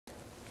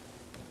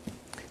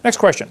Next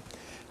question.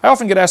 I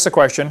often get asked the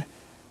question,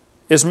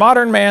 is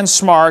modern man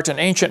smart and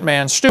ancient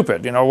man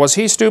stupid? You know, was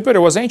he stupid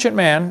or was ancient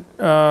man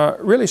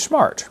really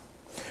smart?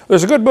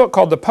 There's a good book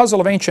called The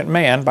Puzzle of Ancient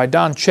Man by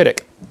Don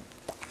Chittick.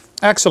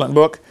 Excellent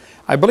book.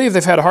 I believe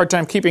they've had a hard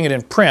time keeping it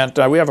in print.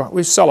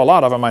 We sell a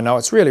lot of them, I know.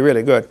 It's really,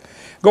 really good.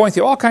 Going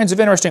through all kinds of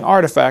interesting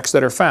artifacts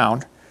that are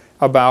found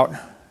about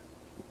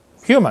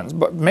humans,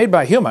 but made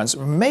by humans,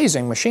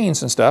 amazing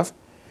machines and stuff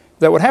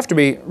that would have to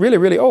be really,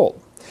 really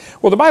old.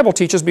 Well, the Bible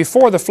teaches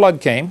before the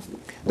flood came,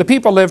 the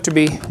people lived to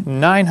be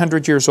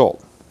 900 years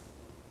old.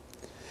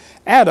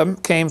 Adam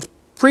came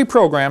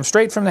pre-programmed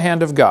straight from the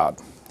hand of God.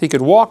 He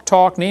could walk,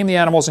 talk, name the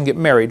animals, and get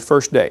married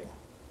first day.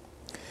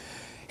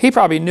 He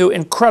probably knew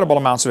incredible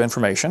amounts of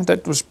information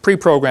that was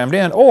pre-programmed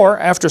in, or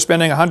after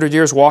spending 100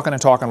 years walking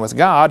and talking with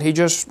God, he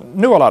just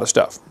knew a lot of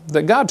stuff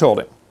that God told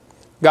him.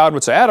 God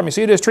would say, Adam, you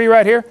see this tree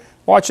right here?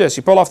 Watch this.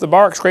 You pull off the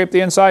bark, scrape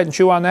the inside, and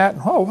chew on that.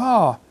 Oh,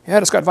 wow. Yeah,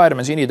 it's got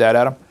vitamins. You need that,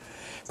 Adam.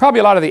 Probably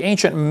a lot of the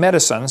ancient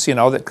medicines, you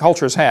know, that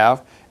cultures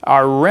have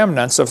are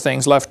remnants of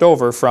things left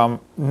over from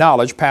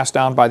knowledge passed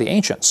down by the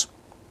ancients.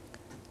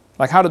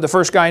 Like, how did the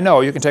first guy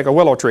know you can take a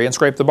willow tree and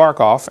scrape the bark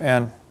off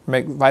and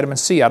make vitamin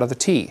C out of the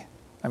tea?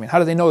 I mean, how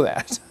did they know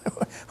that?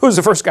 Who's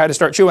the first guy to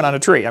start chewing on a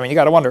tree? I mean, you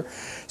got to wonder.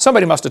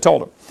 Somebody must have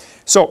told them.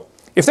 So,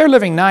 if they're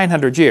living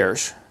 900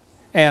 years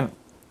and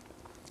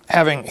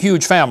having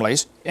huge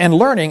families and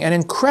learning an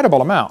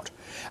incredible amount,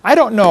 I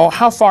don't know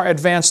how far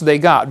advanced they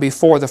got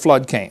before the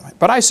flood came,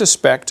 but I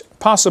suspect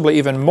possibly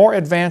even more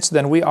advanced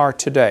than we are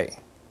today.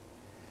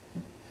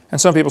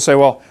 And some people say,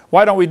 well,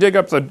 why don't we dig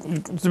up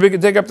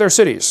their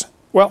cities?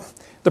 Well,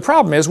 the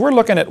problem is we're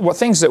looking at what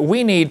things that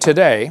we need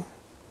today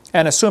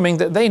and assuming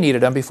that they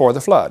needed them before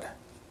the flood.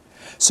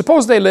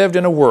 Suppose they lived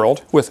in a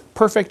world with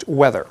perfect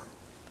weather.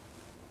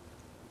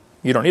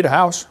 You don't need a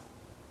house.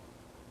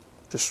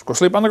 Just go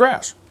sleep on the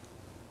grass.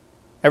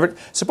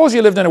 Suppose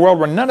you lived in a world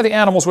where none of the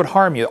animals would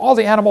harm you. All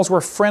the animals were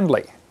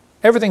friendly.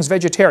 Everything's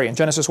vegetarian,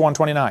 Genesis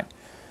 1:29.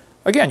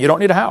 Again, you don't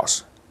need a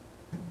house.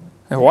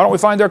 And why don't we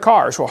find their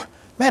cars? Well,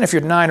 man, if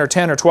you're 9 or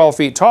 10 or 12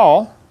 feet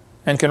tall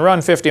and can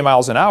run 50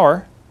 miles an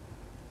hour,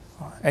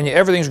 and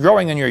everything's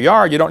growing in your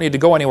yard, you don't need to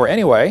go anywhere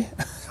anyway.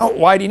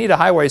 Why do you need a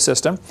highway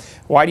system?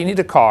 Why do you need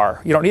a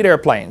car? You don't need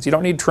airplanes. You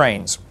don't need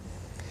trains.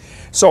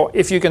 So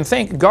if you can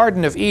think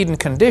Garden of Eden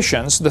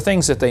conditions, the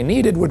things that they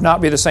needed would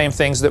not be the same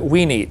things that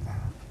we need.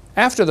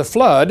 After the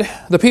flood,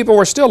 the people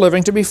were still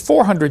living to be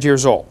 400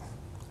 years old.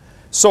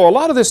 So a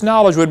lot of this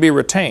knowledge would be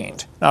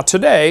retained. Now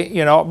today,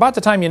 you know, about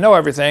the time you know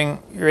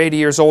everything, you're 80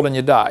 years old and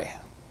you die.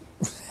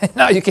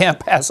 Now you can't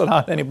pass it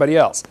on to anybody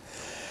else.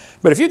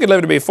 But if you could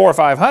live to be 400 or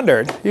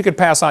 500, you could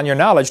pass on your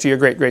knowledge to your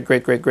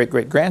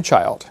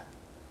great-great-great-great-great-great-grandchild.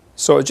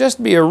 So it'd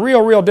just be a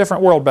real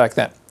different world back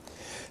then.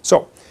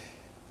 So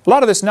a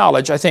lot of this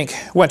knowledge, I think,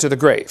 went to the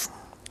grave.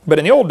 But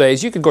in the old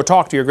days, you could go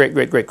talk to your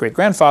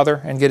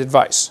great-great-great-great-grandfather and get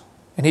advice.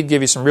 And he'd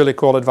give you some really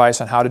cool advice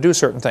on how to do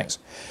certain things.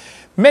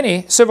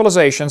 Many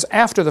civilizations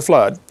after the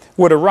flood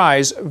would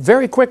arise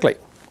very quickly.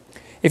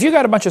 If you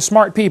got a bunch of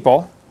smart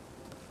people,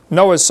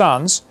 Noah's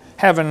sons,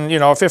 having, you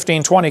know,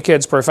 15, 20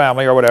 kids per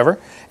family or whatever,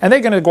 and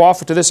they're going to go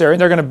off to this area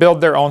and they're going to build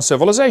their own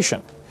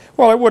civilization.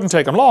 Well, it wouldn't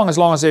take them long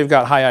as they've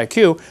got high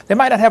IQ. They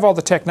might not have all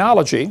the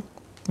technology.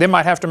 They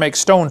might have to make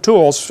stone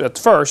tools at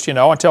first, you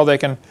know, until they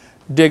can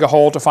dig a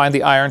hole to find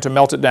the iron to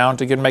melt it down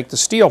to make the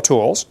steel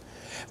tools.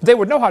 They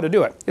would know how to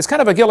do it. It's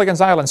kind of a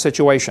Gilligan's Island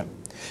situation.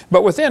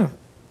 But within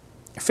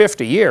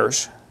 50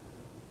 years,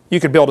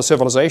 you could build a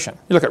civilization.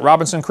 You look at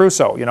Robinson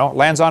Crusoe, you know,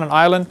 lands on an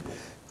island.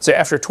 Say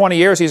after 20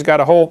 years, he's got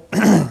a whole,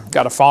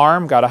 got a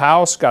farm, got a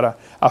house, got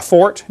a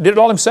fort, did it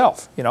all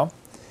himself, you know.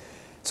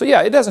 So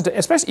yeah, it doesn't,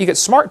 especially you get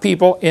smart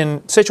people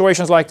in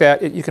situations like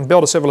that, you can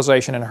build a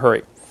civilization in a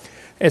hurry.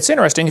 It's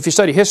interesting, if you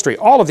study history,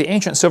 all of the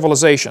ancient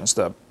civilizations,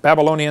 the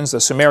Babylonians, the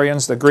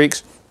Sumerians, the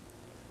Greeks,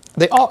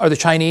 they all, or the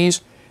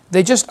Chinese,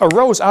 they just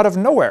arose out of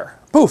nowhere.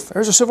 Poof,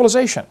 there's a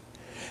civilization.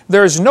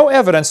 There's no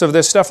evidence of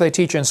this stuff they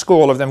teach in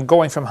school, of them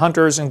going from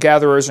hunters and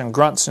gatherers and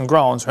grunts and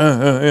groans,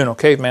 you know,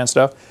 caveman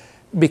stuff,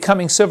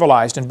 becoming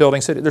civilized and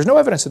building cities. There's no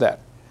evidence of that.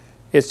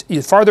 It's,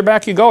 the farther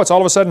back you go, it's all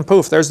of a sudden,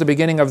 poof, there's the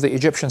beginning of the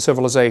Egyptian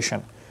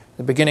civilization,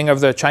 the beginning of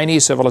the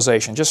Chinese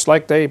civilization, just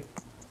like they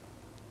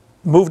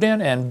moved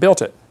in and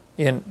built it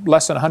in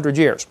less than 100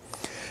 years.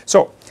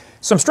 So,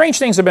 some strange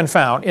things have been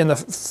found in the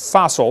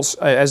fossils,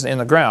 as in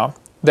the ground,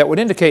 that would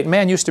indicate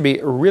man used to be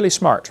really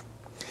smart.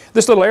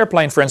 This little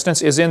airplane, for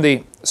instance, is in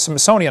the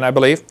Smithsonian, I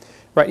believe.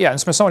 Right, yeah, in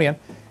Smithsonian.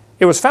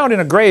 It was found in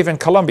a grave in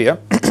Colombia.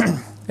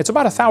 It's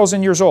about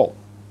 1,000 years old.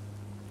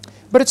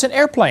 But it's an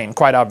airplane,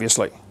 quite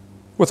obviously,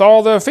 with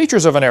all the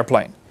features of an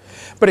airplane.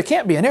 But it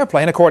can't be an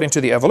airplane, according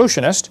to the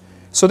evolutionist,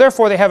 so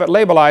therefore they have it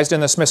labelized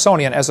in the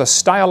Smithsonian as a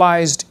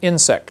stylized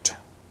insect.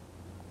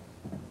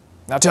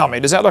 Now tell me,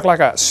 does that look like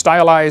a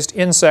stylized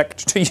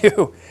insect to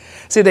you?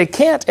 See, they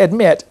can't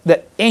admit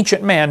that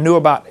ancient man knew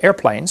about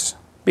airplanes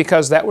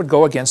because that would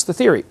go against the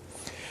theory.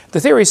 The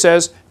theory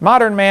says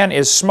modern man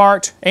is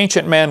smart,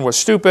 ancient man was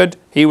stupid,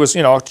 he was,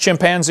 you know, a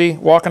chimpanzee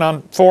walking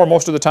on four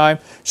most of the time,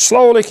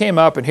 slowly came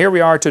up, and here we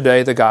are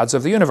today, the gods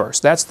of the universe.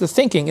 That's the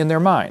thinking in their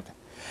mind.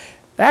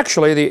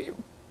 Actually, the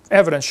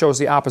evidence shows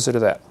the opposite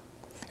of that.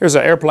 Here's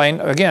an airplane,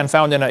 again,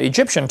 found in an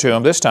Egyptian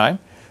tomb this time,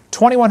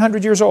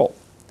 2,100 years old,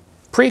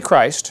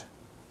 pre-Christ.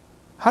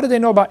 How did they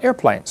know about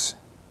airplanes?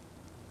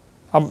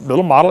 A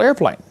little model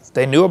airplane.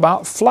 They knew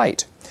about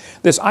flight.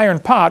 This iron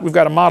pot, we've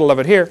got a model of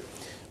it here,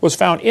 was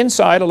found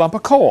inside a lump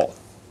of coal.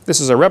 This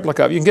is a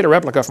replica. You can get a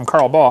replica from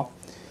Carl Baugh.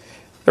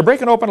 They're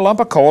breaking open a lump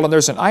of coal, and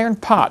there's an iron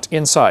pot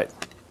inside.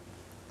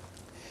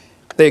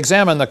 They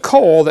examine the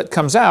coal that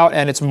comes out,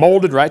 and it's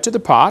molded right to the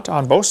pot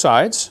on both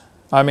sides.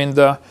 I mean,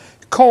 the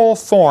coal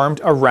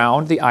formed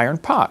around the iron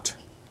pot.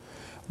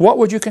 What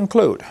would you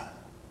conclude?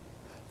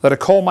 That a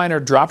coal miner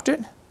dropped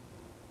it?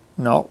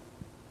 No,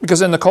 because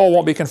then the coal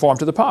won't be conformed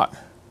to the pot.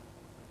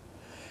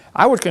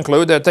 I would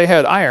conclude that they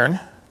had iron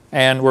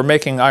and were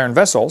making iron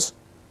vessels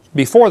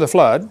before the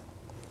flood.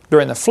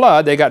 During the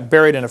flood, they got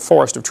buried in a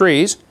forest of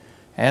trees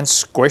and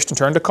squished and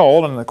turned to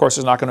coal, and of course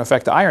it's not going to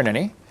affect the iron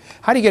any.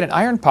 How do you get an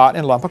iron pot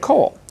in a lump of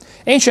coal?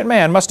 Ancient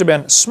man must have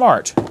been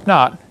smart,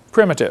 not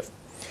primitive.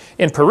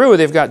 In Peru,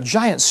 they've got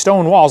giant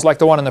stone walls like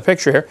the one in the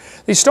picture here.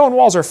 These stone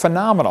walls are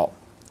phenomenal.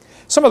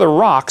 Some of the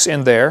rocks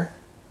in there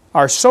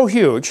are so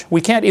huge,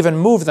 we can't even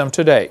move them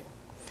today.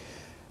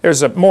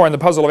 There's more in the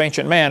Puzzle of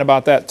Ancient Man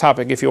about that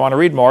topic if you want to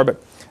read more,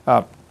 but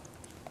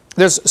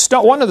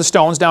one of the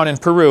stones down in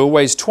Peru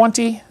weighs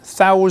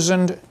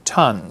 20,000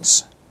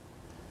 tons.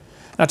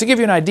 Now, to give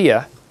you an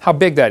idea how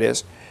big that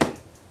is,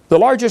 the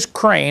largest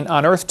crane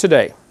on Earth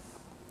today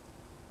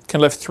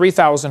can lift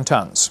 3,000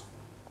 tons.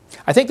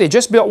 I think they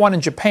just built one in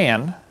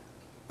Japan,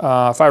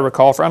 if I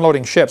recall, for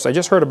unloading ships. I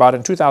just heard about it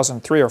in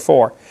 2003 or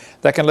 4,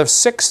 that can lift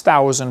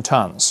 6,000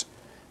 tons.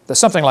 That's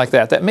something like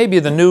that. That may be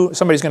the new,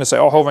 somebody's going to say,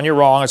 oh, Hovind, you're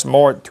wrong, it's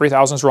more,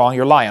 3,000 is wrong,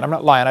 you're lying. I'm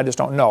not lying, I just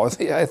don't know.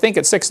 I think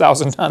it's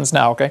 6,000 tons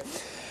now, okay?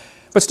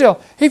 But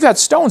still, you've got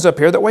stones up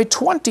here that weigh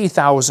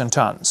 20,000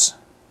 tons.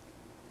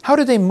 How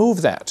did they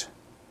move that?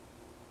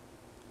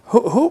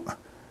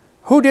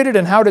 Who did it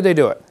and how did they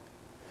do it?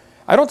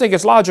 I don't think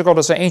it's logical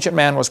to say ancient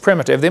man was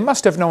primitive. They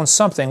must have known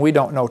something we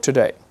don't know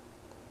today.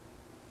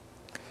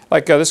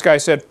 Like this guy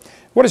said,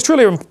 what is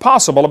truly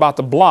impossible about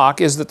the block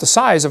is that it's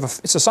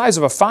the size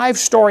of a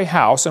 5-story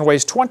house and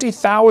weighs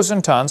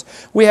 20,000 tons.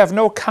 We have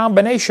no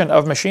combination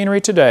of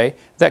machinery today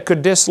that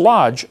could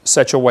dislodge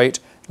such a weight,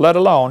 let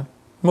alone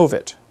move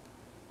it.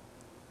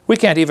 We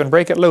can't even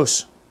break it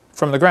loose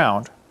from the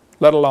ground,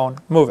 let alone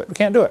move it. We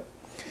can't do it.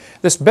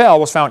 This bell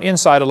was found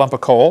inside a lump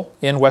of coal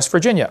in West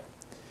Virginia.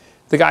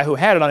 The guy who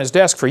had it on his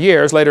desk for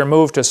years later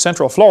moved to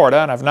Central Florida,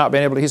 and I've not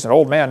been able to, he's an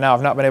old man now,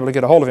 I've not been able to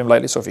get a hold of him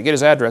lately, so if you get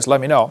his address,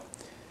 let me know.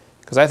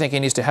 Because I think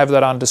he needs to have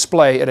that on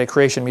display at a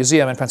Creation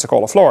Museum in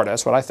Pensacola, Florida.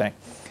 That's what I think.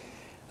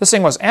 This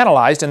thing was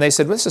analyzed, and they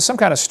said, well, this is some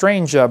kind of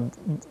strange, old,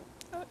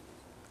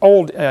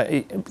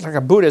 like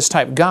a Buddhist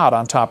type god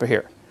on top of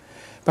here.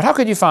 But how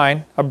could you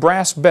find a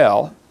brass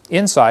bell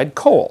inside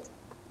coal?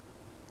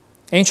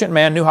 Ancient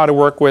man knew how to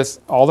work with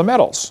all the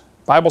metals.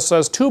 Bible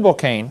says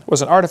Tubal-Cain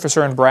was an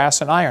artificer in brass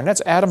and iron.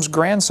 That's Adam's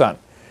grandson.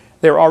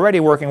 They were already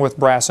working with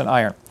brass and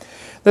iron.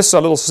 This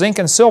little zinc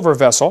and silver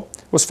vessel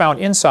was found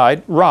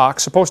inside rock,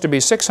 supposed to be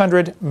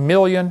 600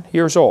 million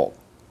years old.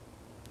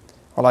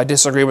 Well, I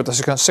disagree with the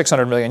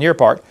 600 million year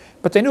part,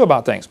 but they knew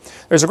about things.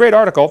 There's a great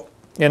article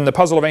in the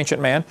Puzzle of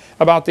Ancient Man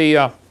about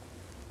the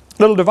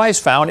little device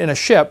found in a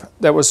ship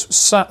that was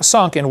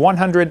sunk in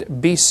 100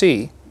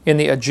 BC in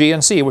the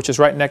Aegean Sea, which is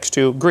right next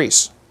to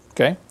Greece.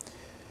 Okay?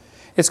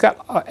 It's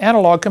got an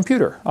analog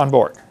computer on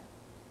board.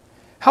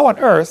 How on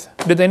earth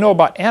did they know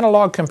about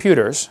analog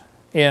computers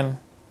in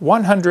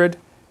 100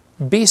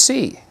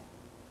 BC?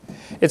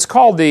 It's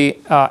called the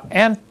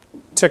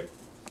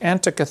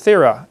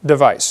Antikythera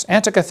device,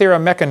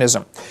 Antikythera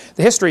mechanism.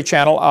 The History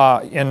Channel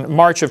in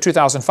March of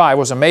 2005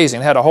 was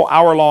amazing. It had a whole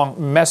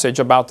hour-long message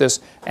about this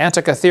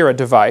Antikythera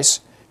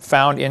device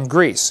found in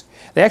Greece.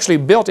 They actually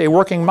built a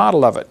working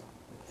model of it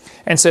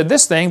and said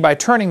this thing, by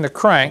turning the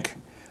crank,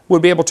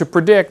 would be able to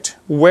predict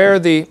where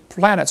the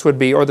planets would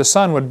be or the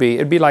sun would be.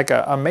 It'd be like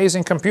an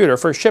amazing computer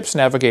for ships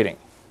navigating.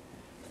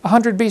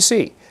 100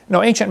 BC.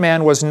 No, ancient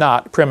man was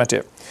not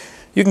primitive.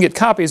 You can get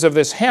copies of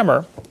this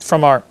hammer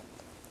from our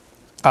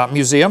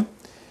museum.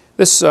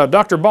 This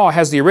Dr. Baugh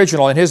has the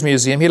original in his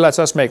museum. He lets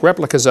us make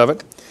replicas of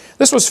it.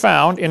 This was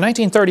found in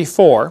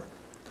 1934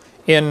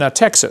 in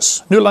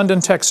Texas, New London,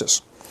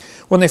 Texas.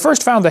 When they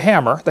first found the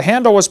hammer, the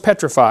handle was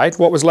petrified,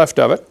 what was left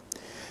of it.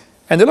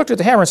 And they looked at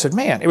the hammer and said,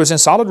 man, it was in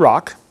solid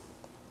rock.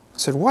 I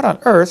said, what on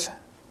earth?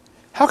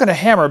 How can a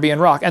hammer be in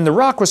rock? And the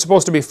rock was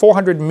supposed to be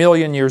 400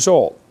 million years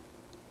old.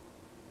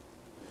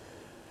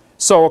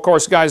 So, of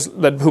course, guys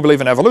who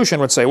believe in evolution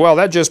would say, well,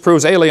 that just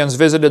proves aliens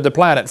visited the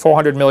planet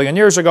 400 million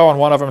years ago and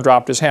one of them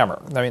dropped his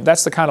hammer. I mean,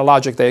 that's the kind of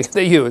logic they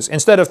use.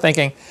 Instead of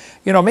thinking,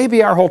 you know,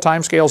 maybe our whole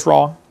time scale's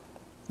wrong.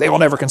 They will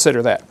never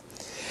consider that.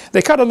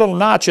 They cut a little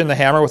notch in the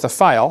hammer with a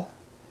file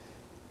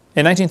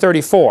in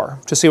 1934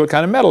 to see what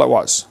kind of metal it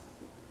was.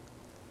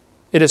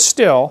 It is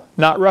still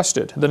not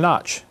rusted, the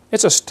notch.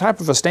 It's a type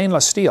of a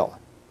stainless steel.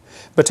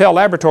 Battelle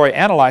Laboratory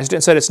analyzed it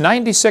and said it's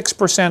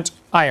 96%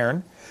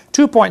 iron,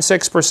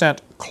 2.6%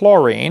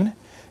 chlorine,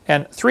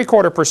 and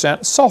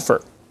 3/4%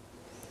 sulfur.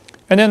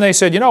 And then they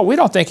said, you know, we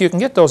don't think you can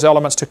get those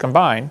elements to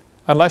combine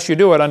unless you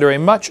do it under a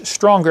much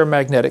stronger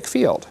magnetic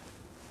field.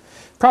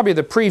 Probably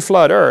the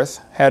pre-flood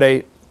Earth had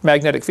a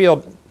magnetic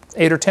field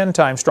 8 or 10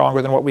 times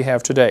stronger than what we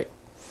have today.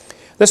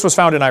 This was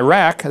found in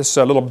Iraq, this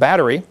little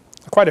battery.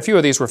 Quite a few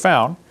of these were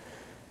found.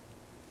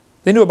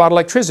 They knew about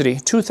electricity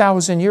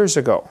 2,000 years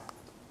ago.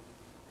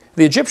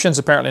 The Egyptians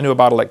apparently knew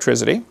about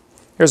electricity.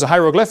 Here's a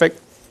hieroglyphic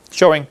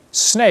showing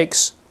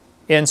snakes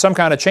in some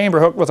kind of chamber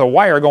hooked with a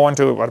wire going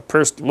to a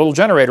little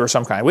generator of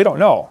some kind. We don't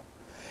know.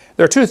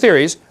 There are two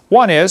theories.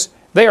 One is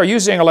they are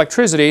using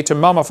electricity to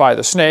mummify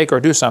the snake or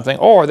do something,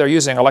 or they're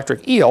using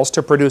electric eels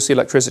to produce the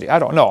electricity. I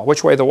don't know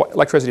which way the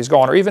electricity is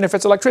going, or even if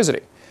it's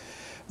electricity.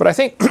 But I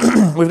think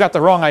we've got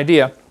the wrong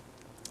idea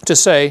to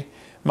say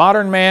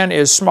modern man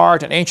is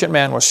smart and ancient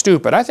man was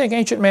stupid. I think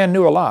ancient man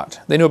knew a lot.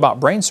 They knew about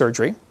brain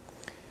surgery.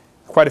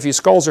 Quite a few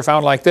skulls are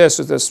found like this.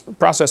 This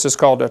process is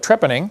called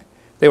trepanning.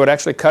 They would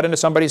actually cut into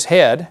somebody's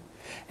head,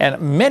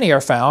 and many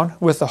are found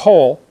with the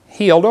hole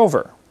healed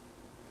over,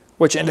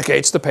 which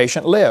indicates the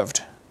patient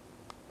lived.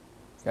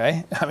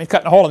 Okay? I mean,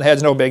 cutting a hole in the head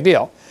is no big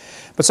deal.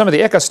 But some of the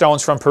Ica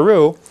stones from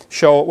Peru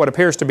show what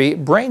appears to be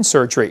brain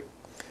surgery.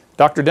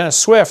 Dr. Dennis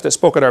Swift, that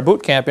spoke at our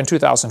boot camp in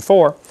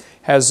 2004,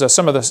 has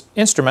some of the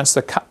instruments,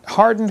 the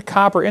hardened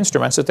copper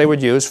instruments that they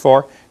would use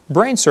for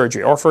brain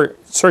surgery, or for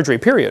surgery,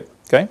 period.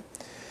 Okay?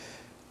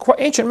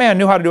 Ancient man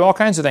knew how to do all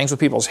kinds of things with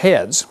people's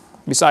heads,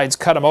 besides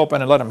cut them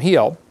open and let them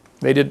heal.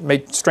 They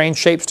made strange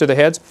shapes to the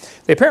heads.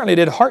 They apparently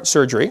did heart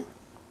surgery.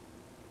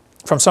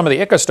 From some of the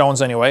Ica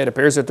stones anyway, it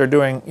appears that they're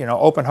doing, you know,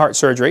 open heart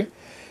surgery.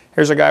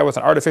 Here's a guy with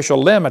an artificial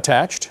limb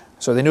attached,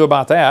 so they knew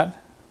about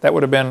that. That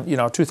would have been, you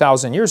know,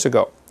 2,000 years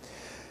ago.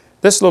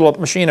 This little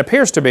machine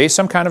appears to be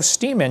some kind of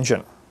steam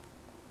engine.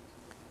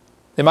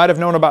 They might have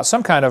known about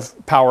some kind of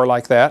power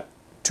like that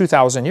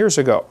 2,000 years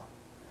ago.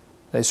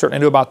 They certainly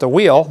knew about the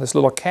wheel. This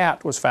little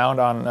cat was found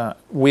on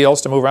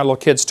wheels to move around, a little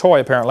kid's toy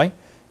apparently,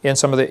 in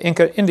some of the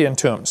Inca Indian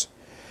tombs.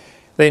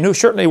 They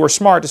certainly were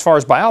smart as far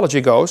as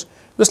biology goes.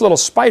 This little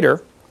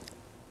spider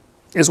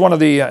is one of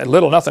the,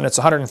 little nothing, it's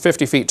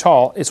 150 feet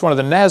tall. It's one of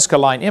the Nazca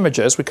line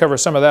images. We cover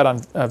some of that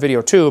on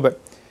video too,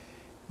 but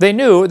they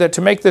knew that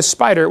to make this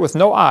spider with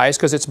no eyes,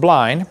 because it's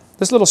blind,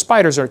 these little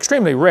spiders are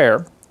extremely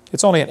rare.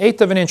 It's only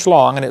 1/8 of an inch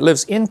long, and it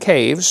lives in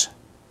caves,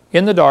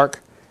 in the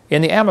dark,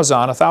 in the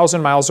Amazon,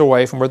 1,000 miles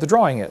away from where the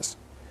drawing is.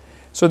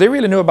 So they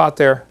really knew about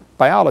their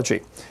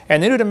biology.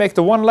 And they knew to make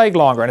the one leg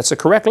longer, and it's the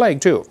correct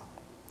leg too.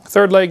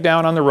 Third leg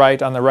down on the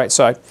right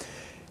side.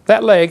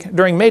 That leg,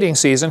 during mating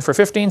season, for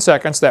 15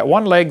 seconds, that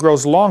one leg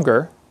grows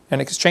longer and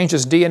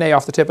exchanges DNA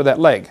off the tip of that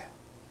leg.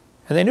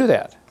 And they knew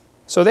that.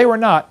 So they were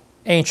not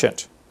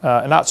ancient,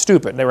 not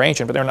stupid. They were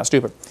ancient, but they were not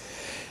stupid.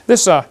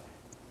 This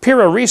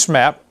Pira Reis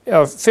map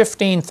of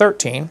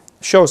 1513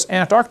 shows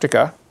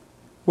Antarctica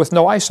with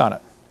no ice on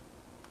it.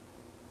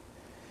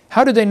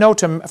 How did they know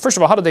to, first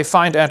of all, how did they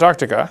find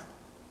Antarctica?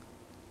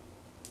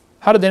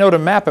 How did they know to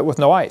map it with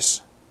no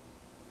ice?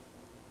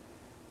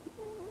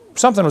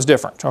 Something was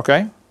different,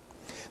 okay?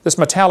 This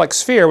metallic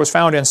sphere was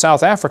found in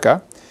South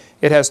Africa.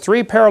 It has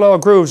 3 parallel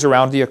grooves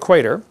around the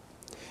equator,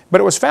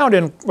 but it was found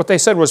in what they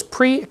said was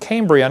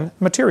pre-Cambrian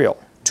material,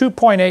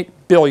 2.8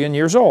 billion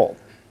years old.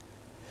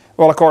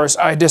 Well, of course,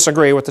 I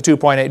disagree with the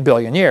 2.8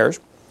 billion years.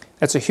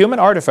 It's a human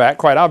artifact,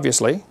 quite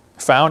obviously,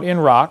 found in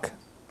rock,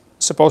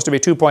 supposed to be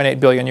 2.8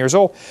 billion years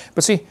old.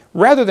 But see,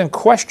 rather than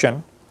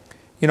question,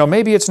 you know,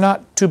 maybe it's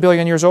not 2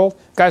 billion years old,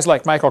 guys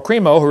like Michael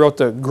Cremo, who wrote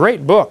the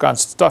great book on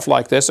stuff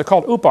like this, they're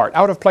called OOPART,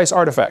 Out-of-Place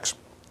Artifacts,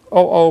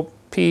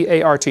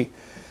 O-O-P-A-R-T.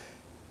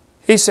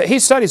 He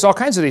studies all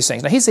kinds of these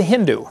things. Now, he's a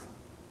Hindu.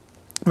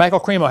 Michael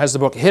Cremo has the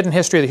book Hidden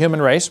History of the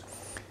Human Race.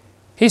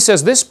 He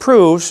says this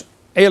proves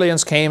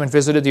aliens came and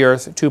visited the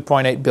Earth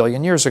 2.8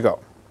 billion years ago.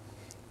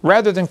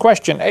 Rather than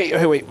question,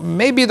 hey, wait,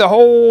 maybe the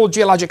whole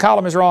geologic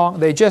column is wrong,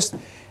 they just,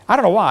 I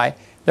don't know why,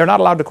 they're not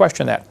allowed to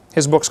question that.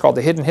 His book's called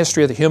The Hidden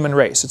History of the Human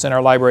Race. It's in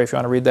our library if you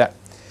want to read that.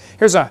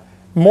 Here's a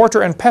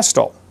mortar and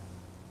pestle.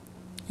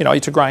 You know,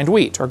 to grind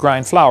wheat or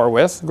grind flour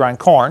with, grind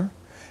corn.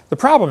 The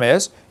problem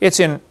is, it's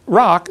in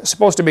rock,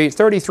 supposed to be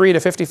 33 to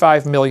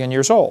 55 million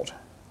years old,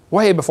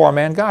 way before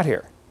man got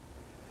here.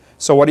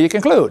 So what do you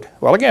conclude?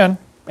 Well, again,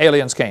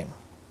 aliens came,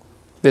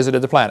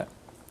 visited the planet.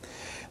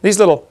 These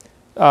little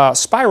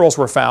spirals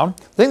were found.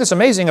 The thing that's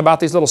amazing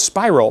about these little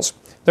spirals,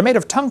 they're made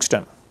of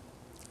tungsten.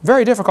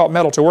 Very difficult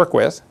metal to work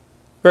with,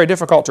 very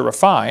difficult to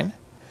refine.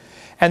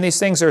 And these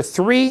things are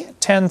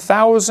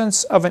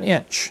 3/10,000ths of an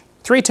inch,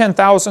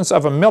 3/10,000ths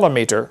of a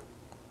millimeter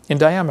in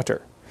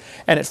diameter.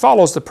 And it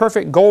follows the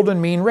perfect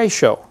golden mean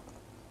ratio.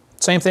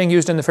 Same thing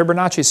used in the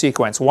Fibonacci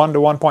sequence, 1 to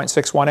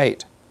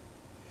 1.618.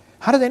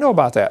 How do they know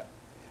about that?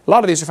 A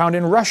lot of these are found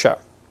in Russia.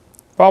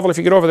 Pavel, if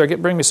you get over there,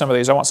 bring me some of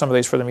these. I want some of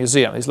these for the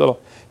museum. These little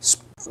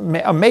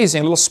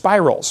amazing little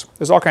spirals.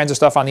 There's all kinds of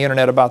stuff on the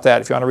internet about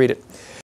that if you want to read it.